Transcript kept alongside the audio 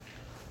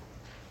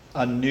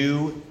A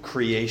new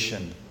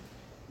creation.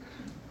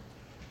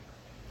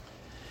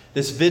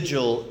 This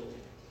vigil,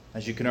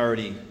 as you can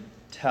already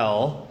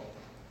tell,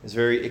 is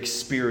very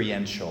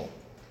experiential.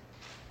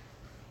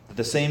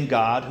 The same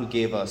God who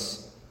gave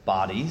us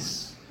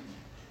bodies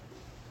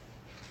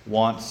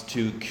wants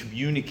to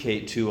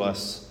communicate to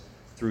us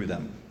through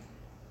them.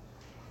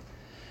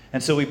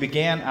 And so we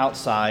began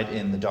outside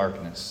in the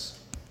darkness,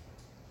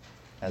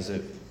 as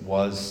it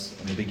was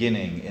in the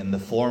beginning, in the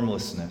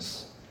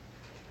formlessness.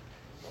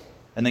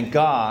 And then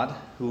God,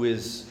 who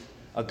is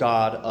a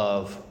God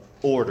of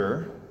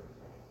order,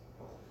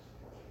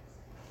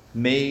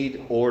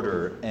 made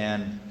order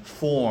and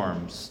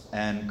forms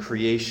and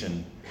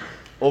creation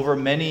over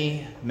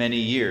many, many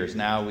years.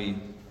 Now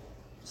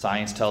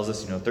science tells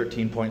us,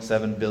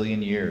 13.7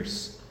 billion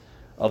years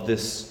of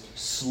this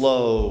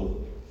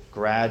slow,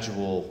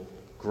 gradual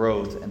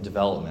growth and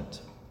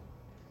development.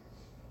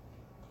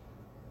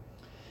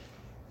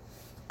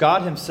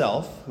 God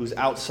himself, who's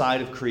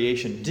outside of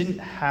creation, didn't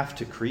have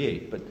to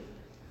create, but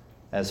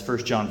as 1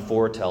 John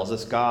 4 tells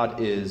us,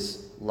 God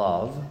is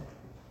love.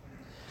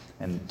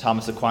 And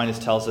Thomas Aquinas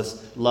tells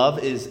us,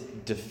 love is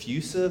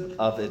diffusive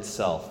of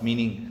itself,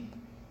 meaning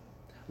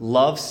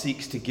love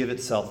seeks to give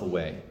itself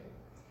away.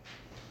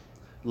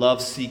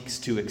 Love seeks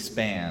to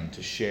expand,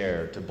 to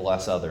share, to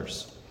bless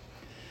others.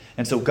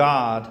 And so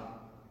God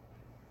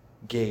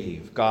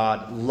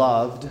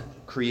loved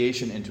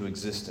creation into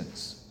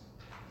existence.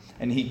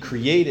 And he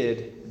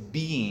created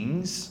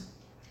beings,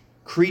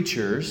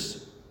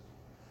 creatures,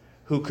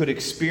 who could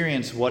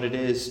experience what it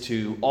is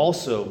to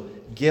also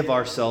give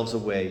ourselves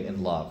away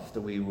in love.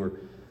 That we are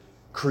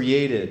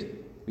created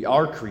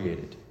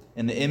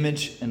in the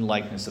image and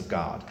likeness of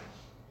God.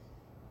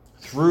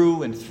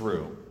 Through and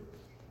through.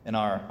 In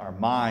our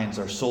minds,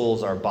 our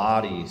souls, our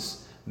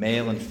bodies,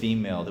 male and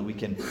female, that we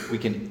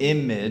can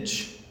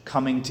image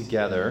coming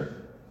together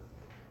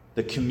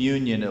the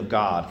communion of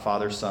God,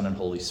 Father, Son, and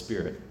Holy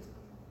Spirit.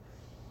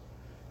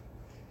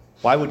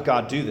 Why would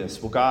God do this?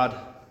 Well, God,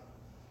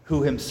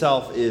 who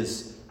himself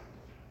is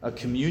a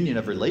communion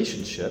of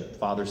relationship,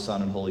 Father,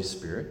 Son, and Holy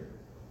Spirit,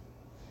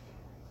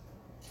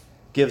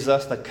 gives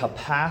us the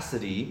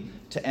capacity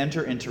to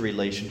enter into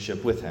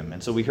relationship with him.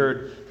 And so we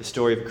heard the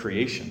story of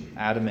creation,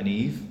 Adam and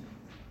Eve,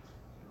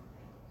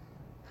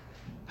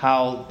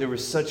 how there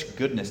was such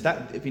goodness.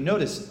 That, if you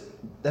notice,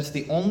 that's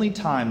the only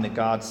time that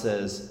God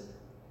says,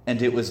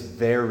 and it was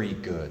very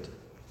good.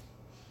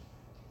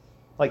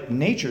 Like,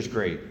 nature's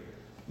great.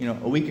 A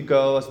week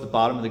ago, I was at the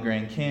bottom of the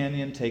Grand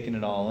Canyon, taking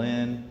it all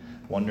in,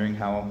 wondering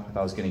if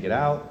I was going to get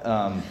out.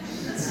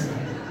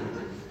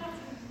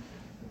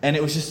 And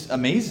it was just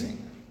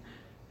amazing.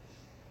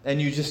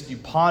 And you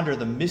ponder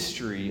the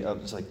mystery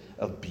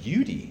of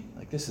beauty.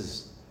 Like, this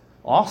is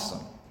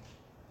awesome.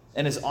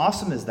 And as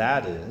awesome as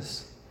that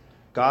is,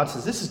 God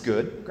says, this is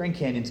good. Grand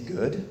Canyon's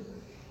good.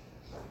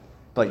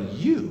 But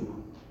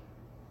you,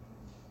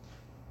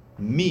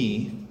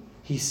 me,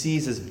 he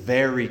sees as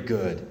very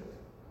good.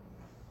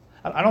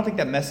 I don't think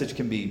that message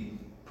can be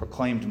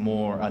proclaimed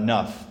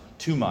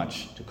too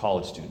much to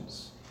college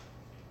students.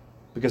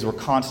 Because we're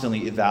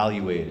constantly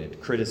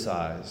evaluated,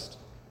 criticized,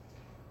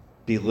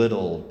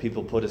 belittled.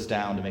 People put us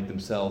down to make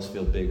themselves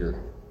feel bigger,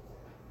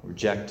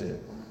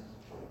 rejected.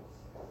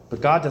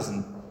 But God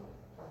doesn't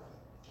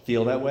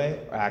feel that way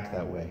or act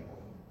that way.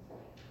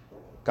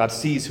 God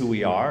sees who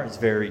we are as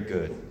very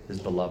good, his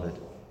beloved.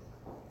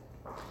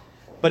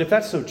 But if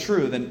that's so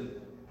true, then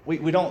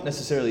we don't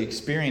necessarily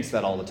experience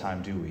that all the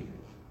time, do we?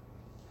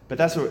 But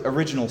that's where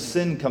original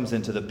sin comes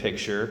into the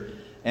picture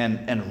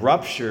and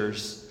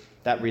ruptures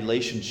that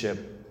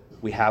relationship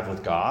we have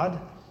with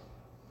God.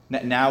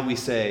 Now we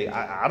say,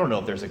 I don't know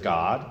if there's a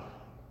God.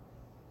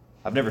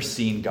 I've never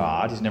seen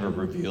God. He's never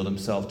revealed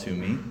himself to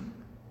me.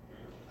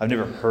 I've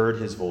never heard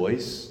his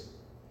voice.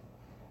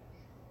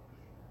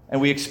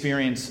 And we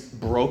experience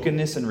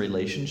brokenness in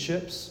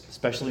relationships,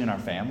 especially in our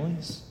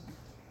families.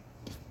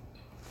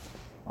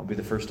 I'll be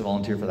the first to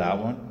volunteer for that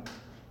one.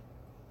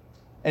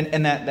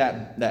 And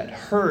that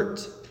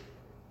hurt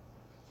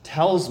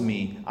tells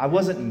me I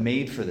wasn't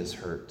made for this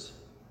hurt.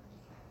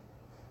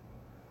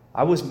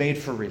 I was made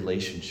for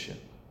relationship.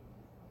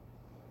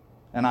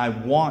 And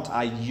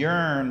I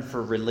yearn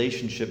for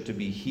relationship to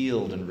be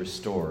healed and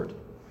restored.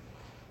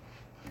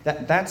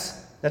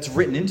 That's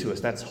written into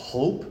us. That's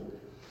hope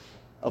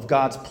of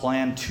God's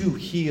plan to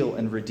heal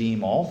and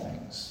redeem all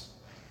things.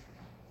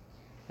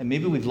 And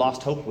maybe we've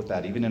lost hope with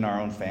that, even in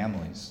our own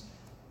families.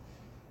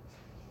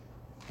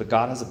 But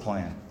God has a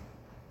plan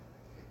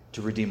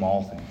to redeem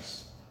all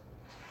things.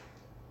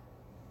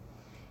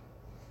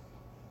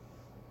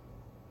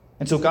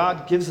 And so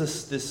God gives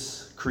us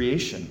this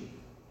creation.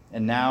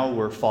 And now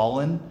we're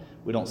fallen.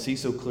 We don't see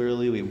so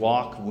clearly. We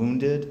walk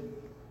wounded.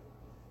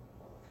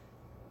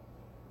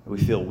 We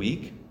feel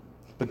weak.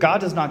 But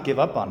God does not give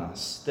up on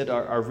us. That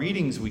our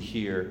readings we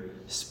hear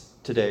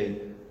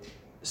today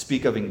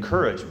speak of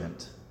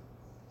encouragement.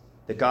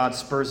 That God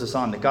spurs us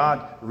on. That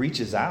God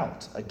reaches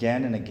out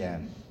again and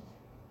again.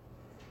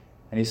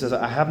 And he says,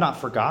 I have not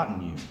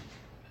forgotten you.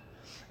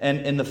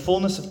 And in the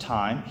fullness of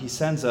time, he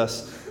sends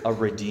us a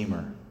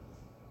Redeemer.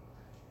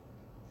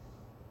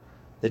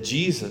 That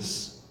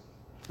Jesus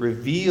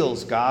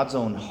reveals God's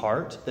own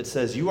heart that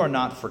says, you are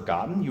not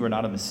forgotten, you are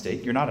not a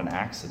mistake, you're not an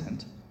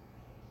accident,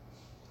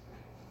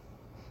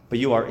 but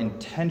you are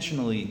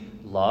intentionally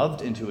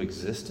loved into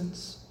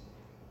existence.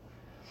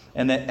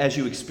 And that as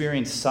you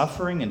experience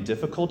suffering and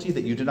difficulty,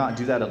 that you do not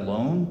do that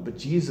alone, but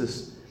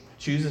Jesus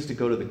chooses to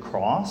go to the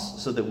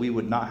cross so that we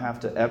would not have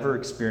to ever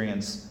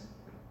experience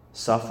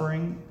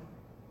suffering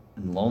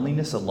and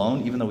loneliness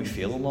alone, even though we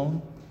feel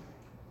alone.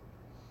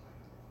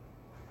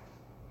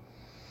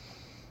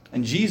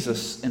 And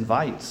Jesus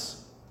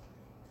invites.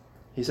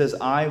 He says,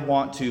 I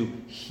want to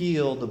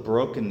heal the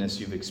brokenness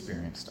you've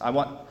experienced. I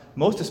want,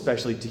 most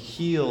especially, to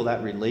heal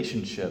that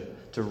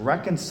relationship, to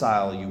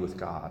reconcile you with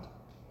God.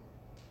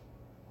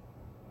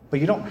 But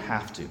you don't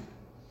have to.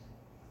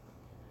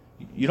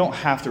 You don't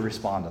have to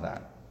respond to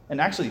that. And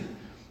actually,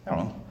 I don't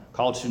know,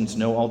 college students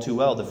know all too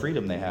well the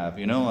freedom they have,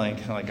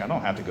 like I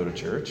don't have to go to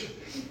church.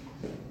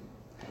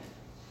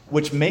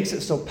 Which makes it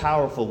so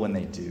powerful when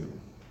they do.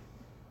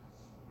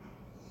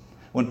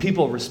 When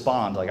people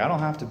respond, like, I don't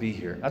have to be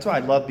here. That's why I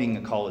love being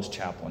a college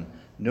chaplain.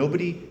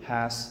 Nobody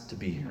has to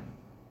be here.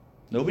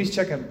 Nobody's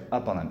checking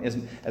up on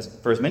them.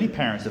 For as many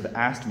parents have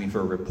asked me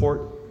for a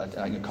report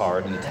a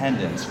card, an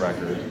attendance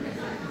record,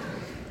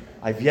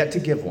 I've yet to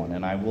give one,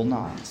 and I will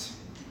not.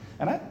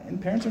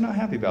 And parents are not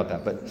happy about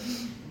that.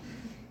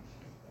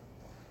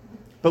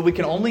 But we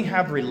can only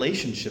have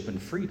relationship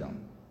and freedom.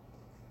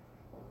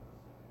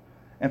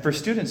 And for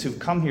students who've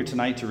come here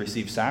tonight to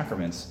receive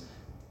sacraments,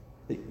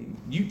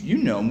 you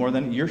know more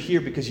than you're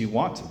here because you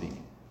want to be.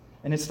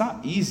 And it's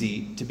not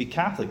easy to be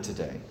Catholic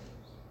today.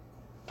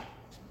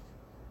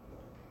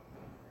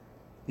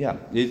 Yeah,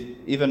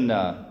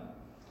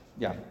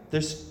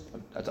 there's,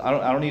 I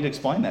don't need to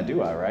explain that,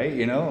 do I,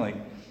 right?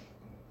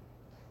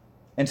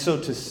 And so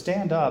to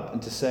stand up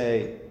and to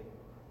say,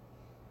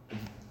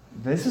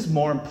 this is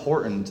more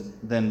important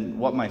than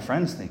what my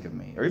friends think of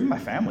me, or even my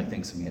family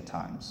thinks of me at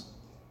times.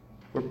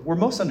 We're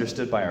most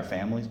understood by our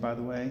families, by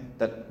the way.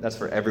 That's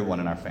for everyone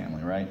in our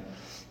family, right?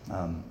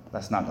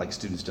 That's not like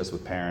students just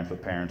with parents,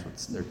 but parents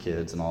with their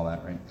kids and all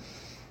that, right?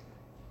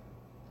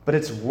 But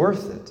it's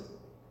worth it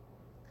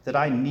that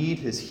I need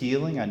his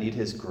healing, I need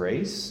his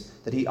grace,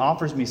 that he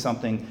offers me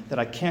something that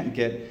I can't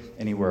get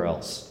anywhere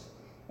else.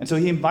 And so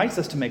he invites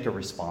us to make a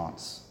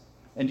response.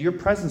 And your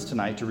presence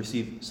tonight to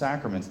receive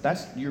sacraments,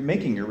 you're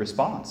making your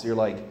response. You're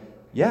like,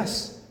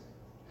 yes,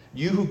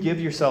 you who give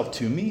yourself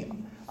to me,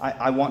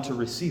 I want to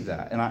receive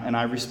that. And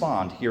I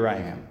respond, here I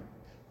am.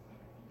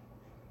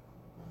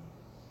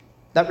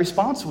 That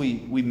response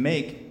we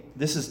make,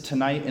 this is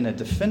tonight in a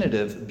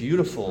definitive,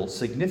 beautiful,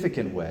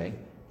 significant way,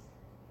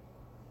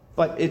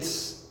 but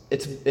it's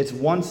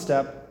one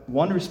step,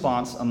 one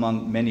response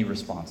among many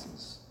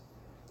responses.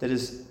 That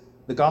is,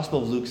 the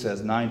Gospel of Luke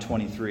says,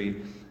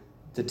 9:23,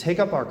 to take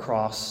up our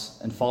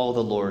cross and follow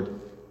the Lord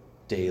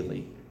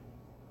daily.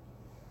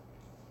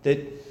 That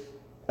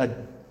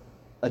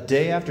a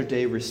day after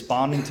day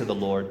responding to the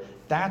Lord,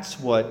 that's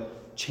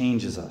what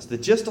changes us.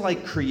 That just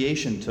like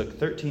creation took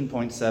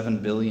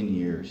 13.7 billion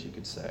years, you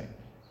could say,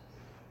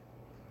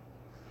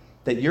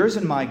 that yours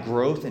and my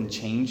growth and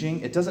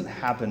changing, it doesn't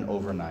happen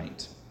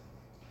overnight.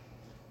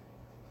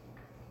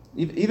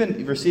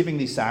 Even receiving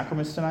these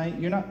sacraments tonight,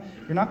 you're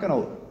not going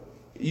to,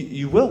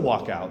 you will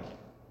walk out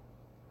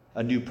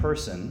a new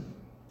person,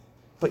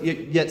 but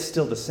yet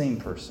still the same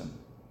person.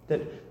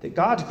 That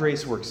God's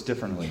grace works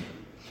differently.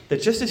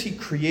 That just as he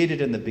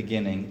created in the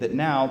beginning, that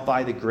now,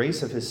 by the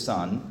grace of his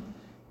Son,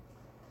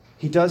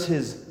 he does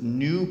his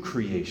new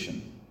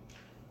creation.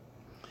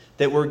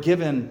 That we're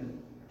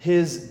given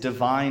his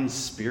divine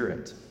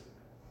Spirit.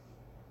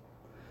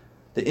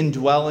 The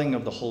indwelling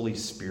of the Holy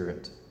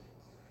Spirit.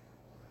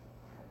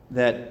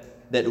 That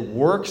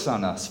works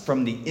on us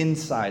from the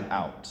inside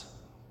out.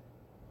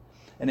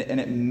 And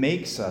it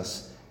makes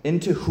us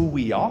into who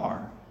we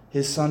are,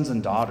 his sons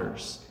and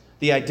daughters.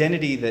 The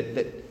identity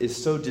that is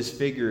so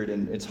disfigured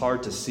and it's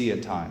hard to see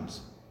at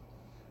times.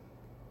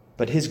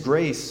 But his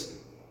grace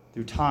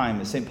through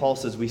time, as St. Paul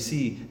says, we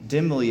see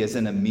dimly as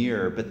in a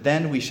mirror, but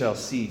then we shall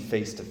see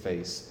face to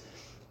face.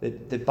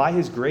 That by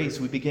his grace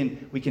we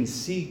can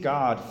see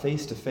God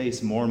face to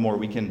face more and more.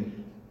 We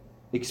can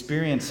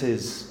experience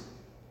his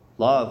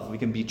love. We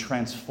can be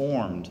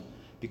transformed,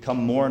 become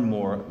more and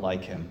more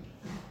like him.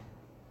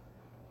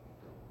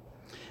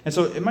 And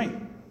so we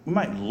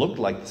might look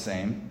like the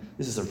same.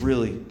 This is a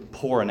really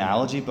poor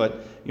analogy,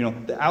 but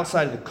the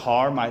outside of the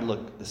car might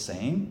look the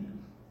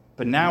same,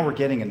 but now we're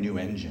getting a new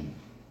engine,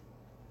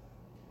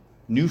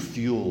 new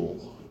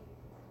fuel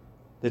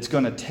that's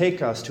going to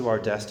take us to our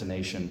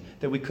destination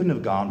that we couldn't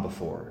have gone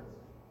before.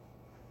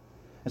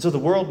 And so the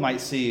world might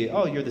see,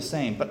 oh, you're the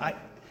same, but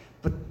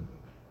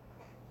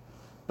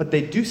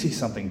they do see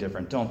something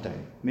different, don't they?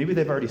 Maybe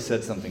they've already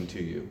said something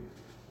to you,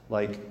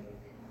 like,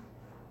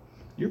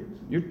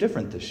 you're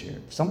different this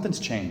year. Something's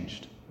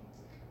changed.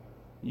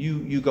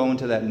 You go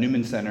into that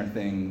Newman Center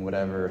thing,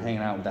 whatever,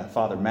 hanging out with that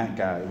Father Matt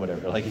guy,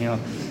 whatever,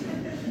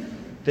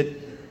 that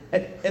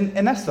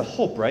And that's the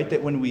hope, right?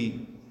 That when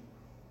we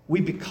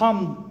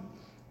become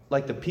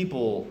like the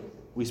people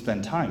we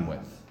spend time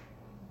with.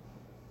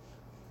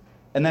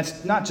 And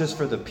that's not just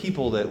for the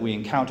people that we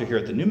encounter here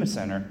at the Newman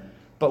Center,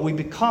 but we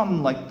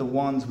become like the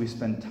ones we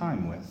spend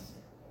time with,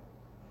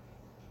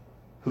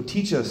 who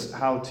teach us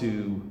how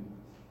to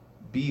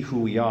be who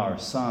we are,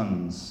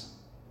 sons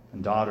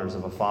and daughters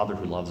of a Father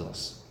who loves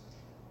us.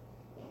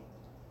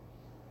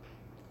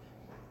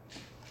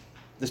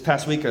 This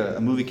past week, a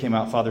movie came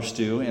out, Father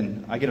Stu,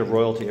 and I get a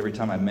royalty every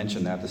time I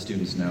mention that. The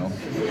students know.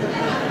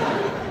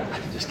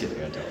 I'm just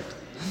kidding, I don't.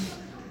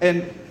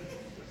 And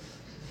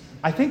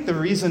I think the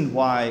reason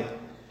why,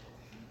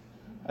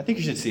 I think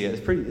you should see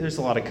it. There's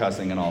a lot of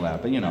cussing and all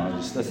that, but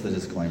that's the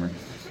disclaimer.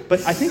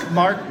 But I think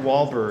Mark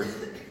Wahlberg,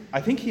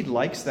 I think he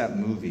likes that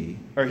movie,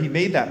 or he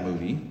made that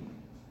movie.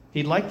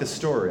 He liked the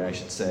story, I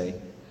should say,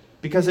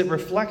 because it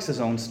reflects his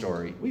own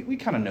story. We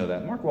kind of know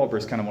that. Mark Wahlberg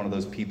is kind of one of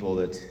those people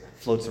that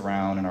floats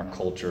around in our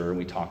culture, and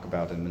we talk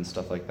about him and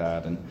stuff like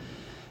that,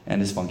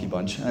 and his Funky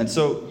Bunch. And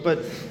so, but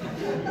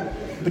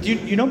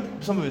you know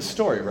some of his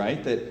story,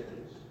 right? That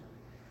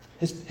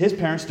his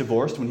parents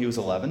divorced when he was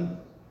 11.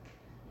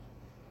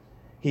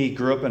 He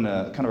grew up in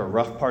a kind of a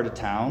rough part of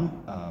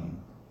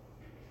town,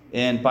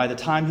 and by the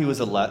time he was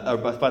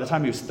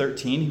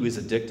 13, he was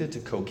addicted to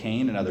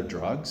cocaine and other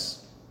drugs.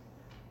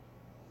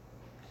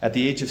 At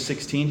the age of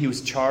 16, he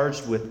was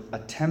charged with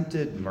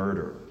attempted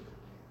murder.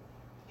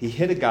 He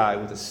hit a guy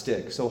with a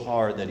stick so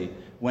hard that he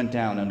went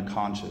down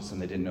unconscious, and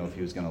they didn't know if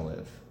he was going to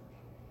live.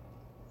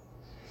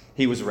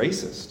 He was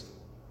racist.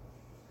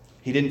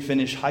 He didn't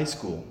finish high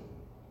school.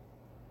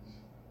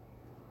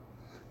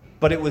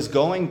 But it was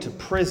going to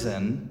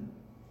prison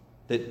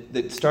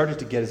that started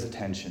to get his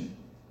attention.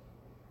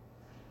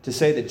 To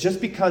say that just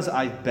because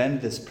I've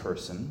been this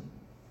person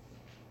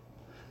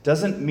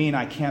doesn't mean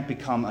I can't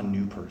become a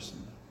new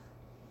person.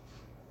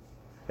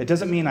 It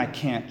doesn't mean I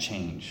can't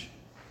change.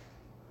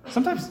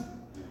 Sometimes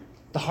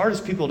the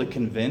hardest people to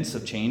convince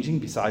of changing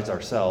besides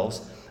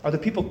ourselves are the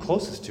people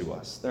closest to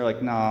us. They're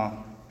like, nah,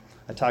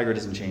 a tiger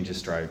doesn't change his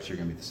stripes, you're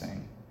going to be the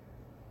same.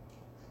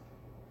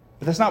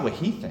 But that's not what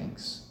he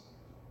thinks.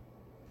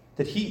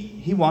 That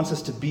he wants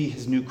us to be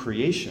his new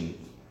creation,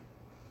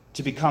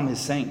 to become his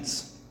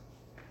saints.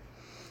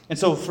 And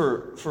so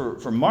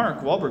for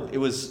Mark Wahlberg, it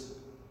was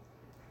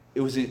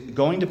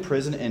going to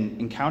prison and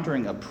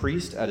encountering a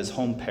priest at his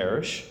home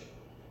parish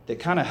that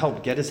kind of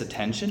helped get his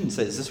attention and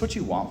said, is this what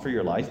you want for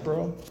your life,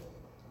 bro?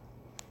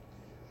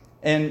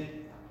 And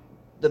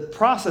the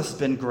process has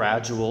been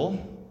gradual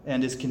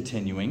and is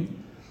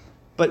continuing.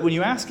 But when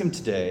you ask him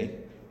today,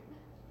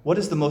 what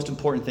is the most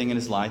important thing in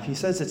his life? He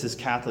says it's his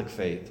Catholic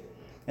faith.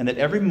 And that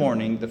every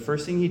morning, the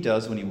first thing he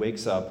does when he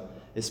wakes up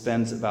is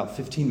spends about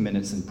 15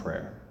 minutes in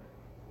prayer.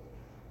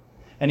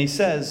 And he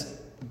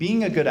says,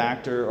 being a good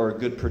actor or a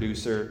good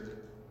producer,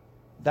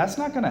 that's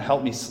not going to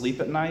help me sleep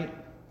at night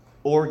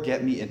or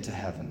get me into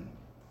heaven.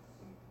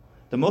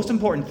 The most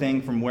important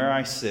thing from where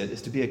I sit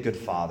is to be a good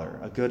father,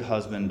 a good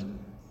husband,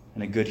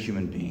 and a good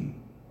human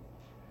being.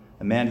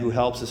 A man who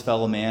helps his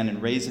fellow man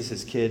and raises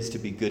his kids to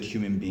be good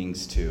human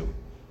beings too.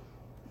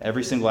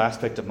 Every single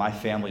aspect of my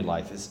family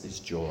life is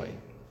joy.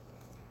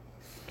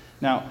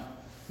 Now,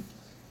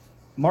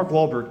 Mark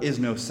Wahlberg is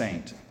no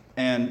saint,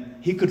 and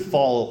he could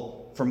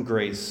fall from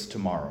grace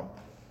tomorrow.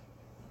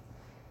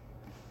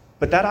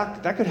 But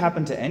that could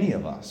happen to any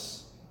of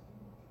us,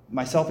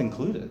 myself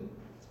included.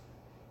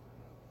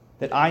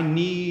 That I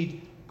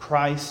need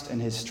Christ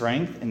and his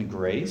strength and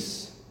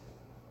grace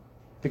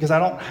because I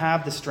don't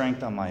have the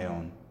strength on my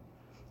own.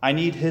 I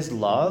need his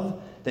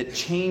love that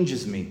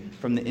changes me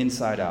from the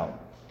inside out.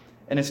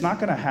 And it's not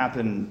going to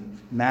happen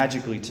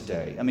magically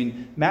today. I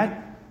mean,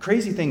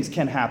 crazy things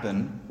can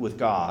happen with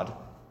God,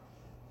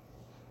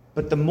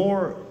 but the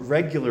more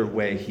regular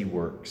way he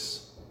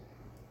works,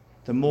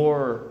 the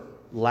more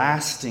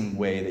lasting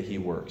way that he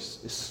works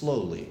is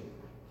slowly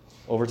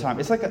over time.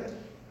 It's like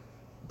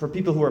for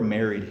people who are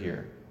married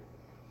here,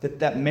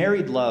 that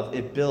married love,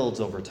 it builds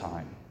over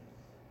time.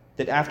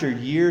 That after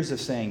years of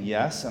saying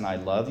yes and I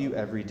love you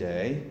every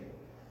day,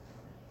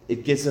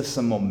 it gives us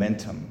some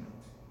momentum.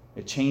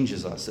 It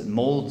changes us, it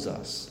molds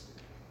us.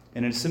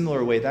 And in a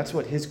similar way, that's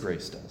what his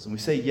grace does. And we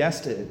say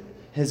yes to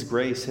his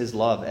grace, his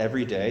love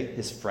every day,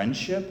 his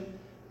friendship,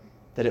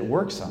 that it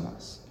works on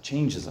us, it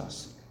changes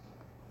us.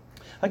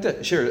 I'd like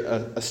to share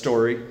a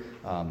story,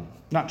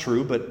 not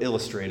true, but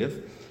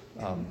illustrative.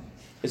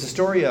 It's a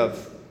story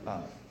of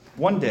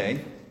one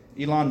day,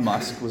 Elon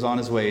Musk was on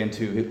his way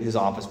into his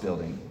office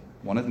building,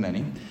 one of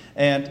many,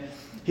 and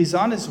he's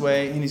on his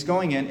way and he's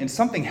going in, and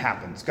something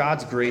happens.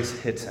 God's grace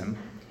hits him,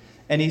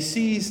 and he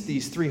sees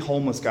these three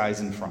homeless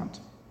guys in front.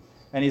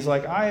 And he's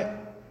like, I'm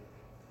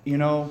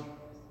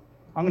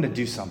going to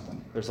do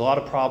something. There's a lot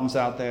of problems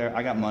out there.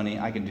 I got money.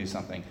 I can do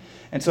something.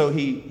 And so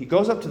he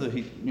goes up to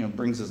he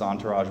brings his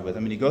entourage with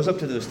him, and he goes up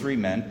to those three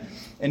men,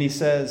 and he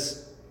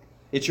says,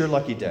 it's your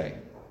lucky day.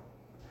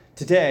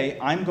 Today,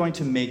 I'm going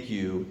to make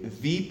you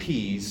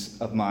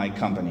VPs of my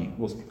company.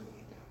 Well,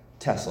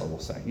 Tesla will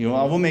say.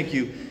 We'll make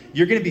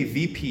you're going to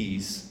be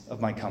VPs of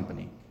my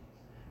company.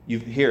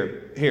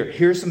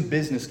 Here's some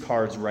business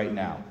cards right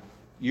now.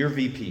 You're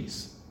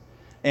VPs.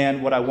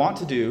 And what I want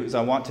to do is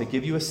I want to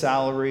give you a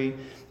salary.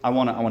 I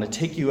want to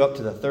take you up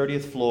to the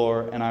 30th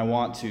floor, and I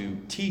want to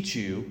teach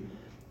you,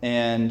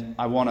 and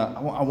I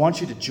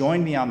want you to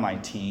join me on my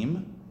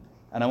team,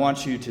 and I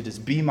want you to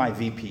just be my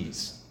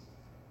VPs.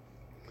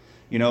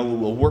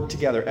 We'll work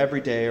together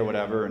every day or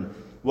whatever, and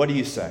what do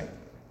you say?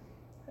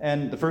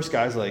 And the first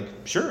guy's like,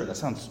 sure, that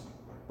sounds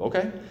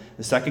okay.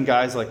 The second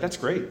guy's like, that's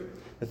great.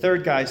 The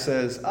third guy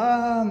says,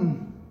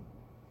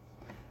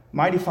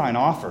 mighty fine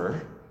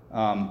offer.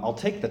 I'll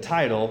take the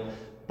title,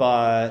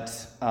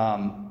 but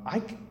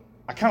I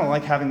kind of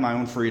like having my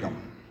own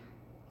freedom.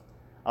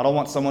 I don't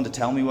want someone to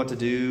tell me what to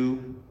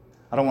do.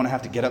 I don't want to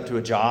have to get up to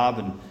a job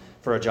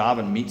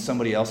and meet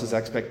somebody else's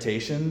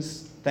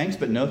expectations. Thanks,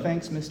 but no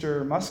thanks,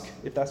 Mr. Musk,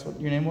 if that's what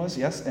your name was.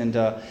 Yes, and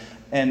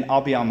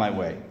I'll be on my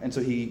way. And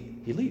so he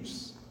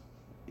leaves.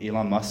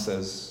 Elon Musk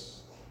says,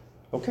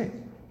 okay,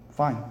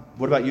 fine.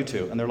 What about you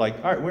two? And they're like,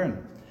 all right, we're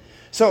in.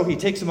 So he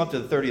takes them up to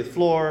the 30th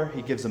floor.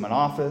 He gives them an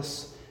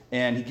office,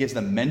 and he gives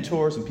them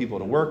mentors and people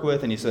to work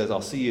with. And he says,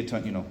 I'll see you,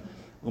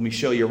 let me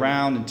show you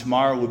around. And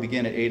tomorrow we'll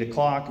begin at 8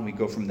 o'clock, and we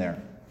go from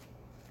there.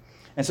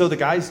 And so the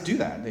guys do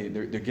that.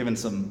 They're given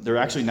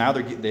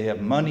they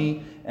have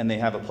money, and they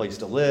have a place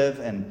to live,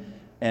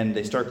 and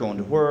they start going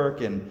to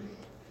work. And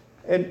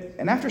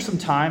after some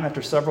time,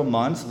 after several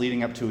months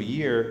leading up to a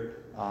year,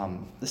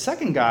 the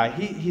second guy,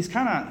 he's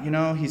kind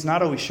of, he's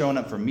not always showing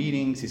up for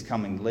meetings. He's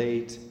coming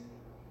late.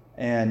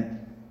 And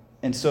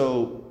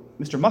so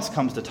Mr. Musk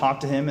comes to talk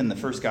to him and the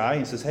first guy.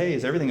 He says, hey,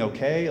 is everything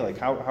okay? Like,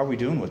 how are we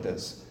doing with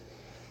this?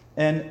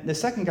 And the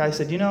second guy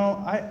said,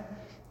 I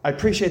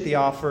appreciate the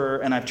offer,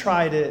 and I've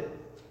tried it.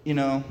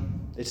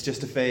 It's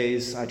just a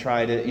phase. I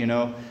tried it,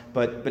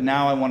 but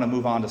now I want to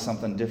move on to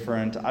something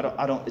different.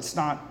 It's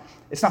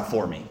not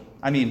for me.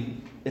 I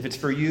mean, if it's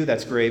for you,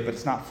 that's great, but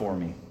it's not for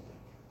me.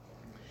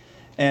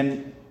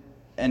 And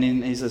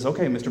he says,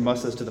 okay, Mr.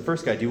 Musk says to the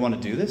first guy, do you want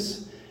to do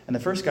this? And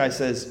the first guy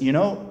says,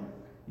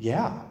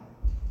 yeah.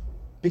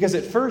 Because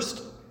at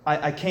first,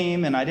 I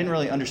came and I didn't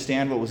really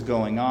understand what was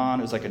going on.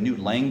 It was like a new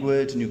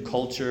language, new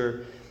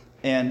culture.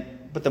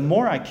 But the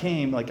more I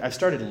came, I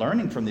started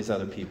learning from these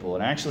other people,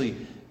 and I actually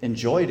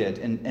enjoyed it.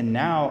 And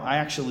now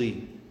I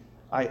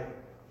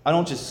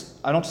don't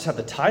just have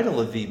the title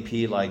of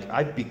VP,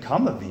 I've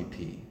become a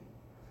VP.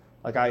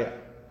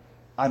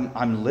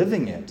 I'm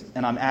living it,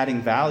 and I'm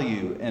adding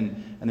value,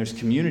 and there's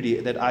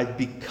community, that I've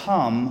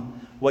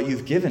become what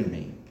you've given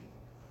me.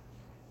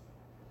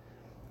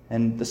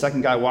 And the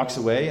second guy walks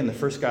away, and the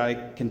first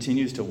guy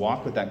continues to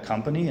walk with that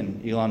company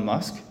and Elon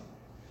Musk,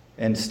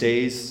 and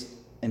stays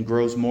and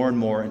grows more and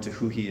more into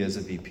who he is,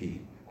 a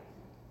VP.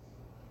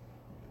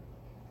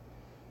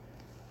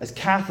 As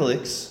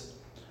Catholics,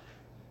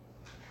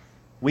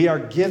 we are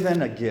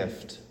given a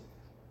gift,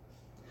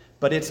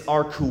 but it's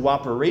our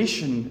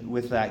cooperation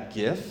with that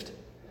gift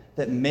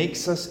that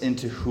makes us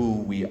into who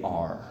we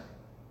are.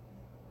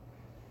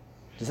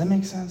 Does that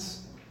make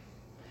sense?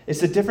 It's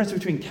the difference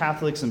between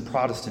Catholics and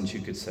Protestants, you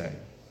could say.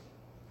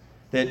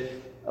 That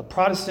a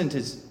Protestant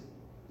is,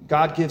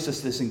 God gives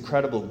us this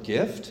incredible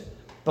gift,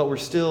 but we're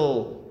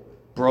still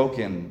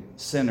broken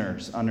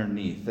sinners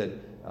underneath. That,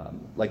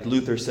 like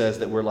Luther says,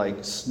 that we're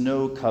like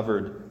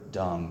snow-covered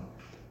dung.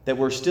 That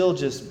we're still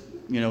just,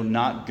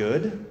 not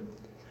good.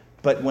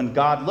 But when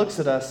God looks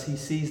at us, he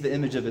sees the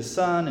image of his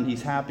Son, and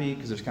he's happy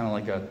because there's kind of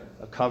like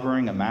a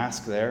covering, a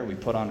mask there. We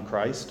put on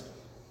Christ.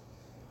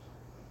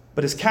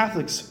 But as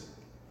Catholics,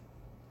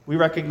 we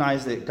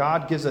recognize that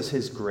God gives us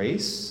his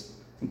grace,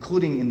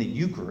 including in the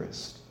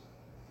Eucharist,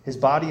 his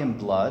body and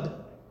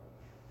blood,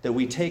 that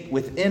we take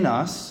within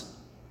us,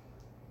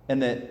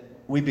 and that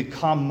we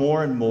become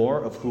more and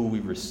more of who we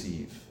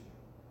receive.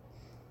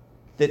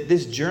 That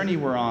this journey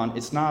we're on,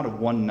 it's not a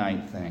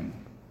one-night thing.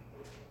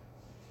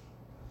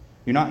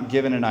 You're not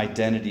given an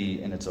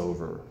identity and it's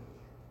over.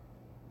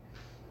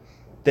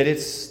 That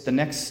it's the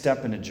next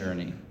step in a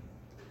journey.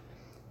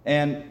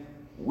 And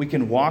we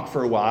can walk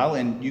for a while,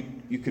 and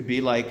you could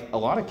be like a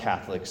lot of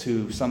Catholics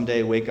who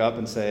someday wake up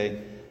and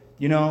say,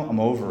 I'm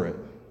over it.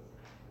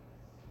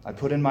 I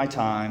put in my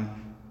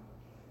time.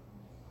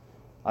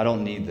 I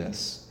don't need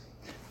this.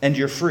 And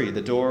you're free.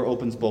 The door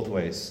opens both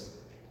ways.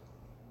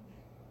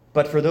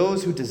 But for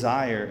those who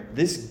desire,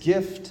 this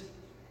gift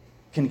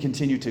can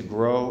continue to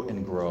grow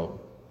and grow.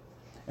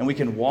 And we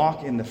can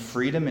walk in the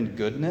freedom and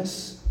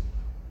goodness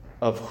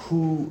of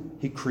who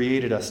he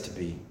created us to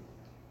be.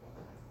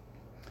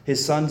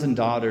 His sons and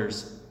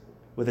daughters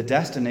with a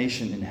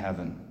destination in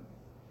heaven.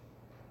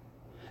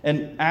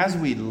 And as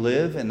we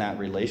live in that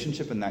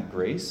relationship and that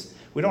grace,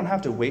 we don't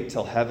have to wait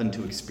till heaven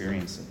to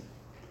experience it.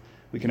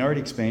 We can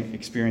already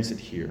experience it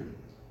here.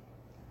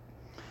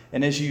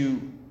 And as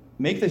you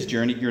make this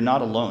journey, you're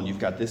not alone. You've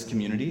got this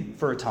community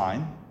for a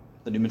time,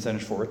 the Newman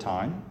Center's for a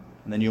time,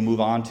 and then you'll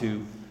move on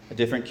to a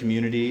different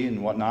community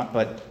and whatnot,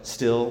 but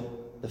still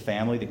the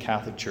family, the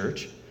Catholic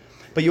Church.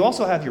 But you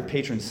also have your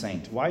patron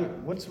saint.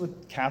 What's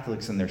with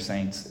Catholics and their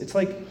saints? It's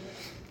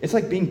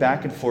like being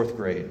back in fourth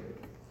grade,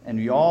 and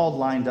we all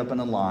lined up in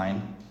a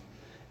line,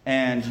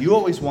 and you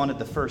always wanted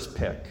the first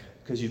pick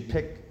because you'd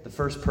pick the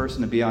first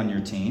person to be on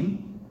your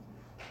team,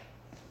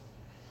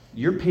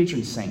 your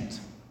patron saint,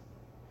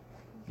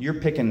 you're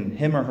picking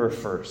him or her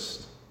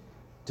first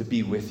to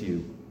be with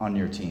you on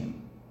your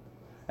team.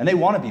 And they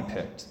want to be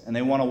picked, and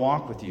they want to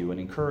walk with you and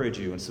encourage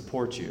you and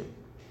support you.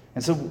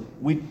 And so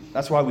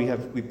that's why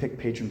we pick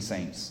patron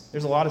saints.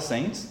 There's a lot of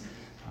saints,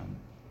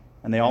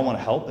 and they all want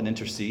to help and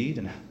intercede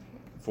and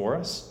for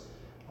us.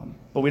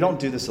 But we don't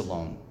do this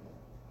alone.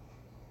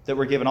 That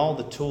we're given all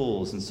the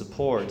tools and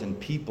support and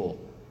people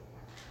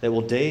that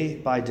will day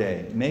by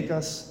day make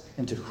us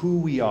into who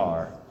we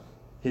are,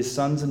 his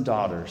sons and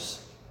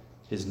daughters,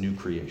 his new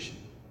creation.